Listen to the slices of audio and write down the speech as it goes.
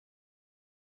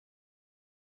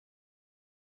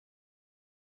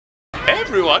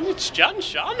everyone, it's John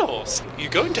Scharnhorst. You're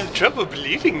going to have trouble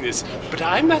believing this, but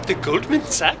I'm at the Goldman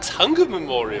Sachs Hunger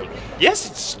Memorial. Yes,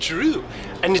 it's true,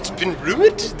 and it's been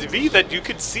rumored to me that you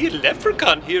could see a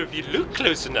leprechaun here if you look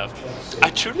close enough.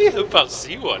 I truly hope I'll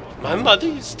see one. My mother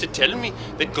used to tell me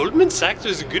that Goldman Sachs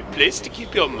was a good place to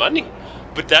keep your money,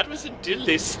 but that was until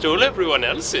they stole everyone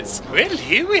else's. Well,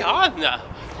 here we are now.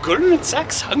 Goldman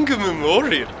Sachs Hunger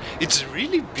Memorial. It's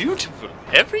really beautiful.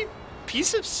 Every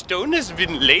piece of stone has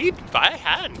been laid by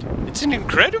hand. It's an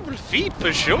incredible feat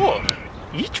for sure.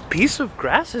 Each piece of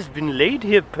grass has been laid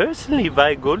here personally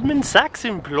by a Goldman Sachs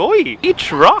employee. Each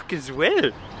rock as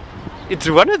well. It's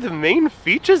one of the main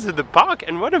features of the park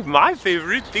and one of my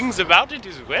favorite things about it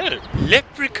as well.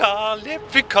 Leprechaun,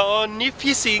 leprechaun, if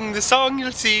you sing the song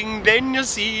you'll sing, then you'll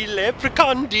see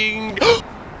leprechaun ding.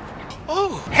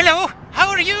 Oh, hello, how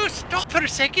are you? Stop for a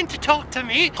second to talk to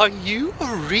me. Are you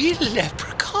a real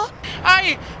leprechaun?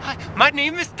 Hi, my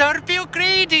name is Darby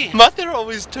O'Grady. Mother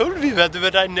always told me that,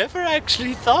 but I never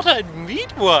actually thought I'd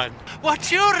meet one.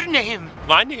 What's your name?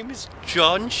 My name is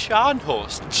John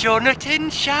Scharnhorst. Jonathan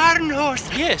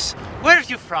Scharnhorst? Yes. Where are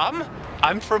you from?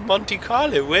 I'm from Monte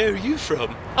Carlo. Where are you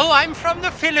from? Oh, I'm from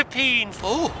the Philippines.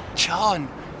 Oh, John,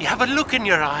 you have a look in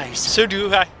your eyes. So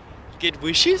do I get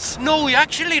wishes? No, you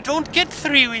actually don't get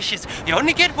 3 wishes. You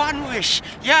only get 1 wish.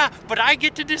 Yeah, but I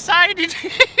get to decide it.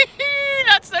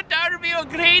 That's the Darby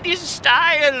O'Grady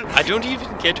style. I don't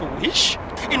even get a wish?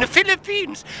 In the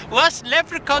Philippines, us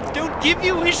leprechauns don't give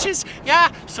you wishes.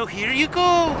 Yeah, so here you go.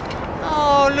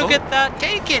 Oh, look at that.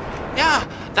 Take it. Yeah,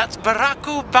 that's Barack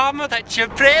Obama. That's your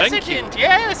president. Thank you.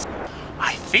 Yes.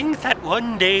 I think that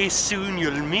one day soon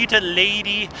you'll meet a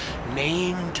lady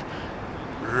named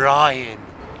Ryan.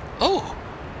 Oh.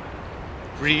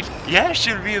 Really? Yeah,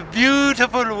 she'll be a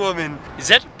beautiful woman. Is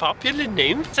that a popular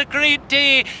name? It's a great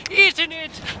day, isn't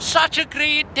it? Such a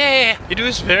great day. It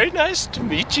was very nice to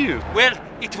meet you. Well,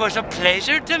 it was a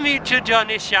pleasure to meet you,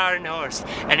 Johnny Scharnhorst.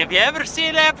 And if you ever see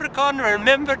a leprechaun,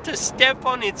 remember to step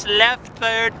on its left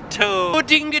third toe. Oh,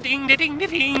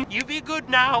 ding-da-ding-da-ding-da-ding. You be good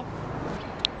now.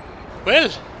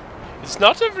 Well, it's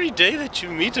not every day that you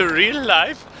meet a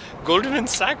real-life Goldman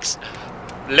Sachs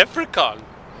leprechaun.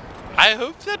 I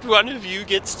hope that one of you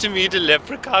gets to meet a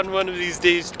leprechaun one of these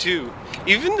days too.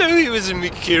 Even though he was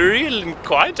mercurial and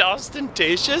quite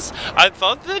ostentatious, I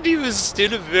thought that he was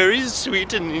still a very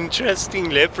sweet and interesting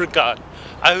leprechaun.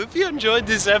 I hope you enjoyed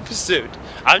this episode.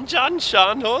 I'm John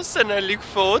Scharnhorst and I look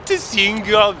forward to seeing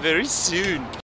you all very soon.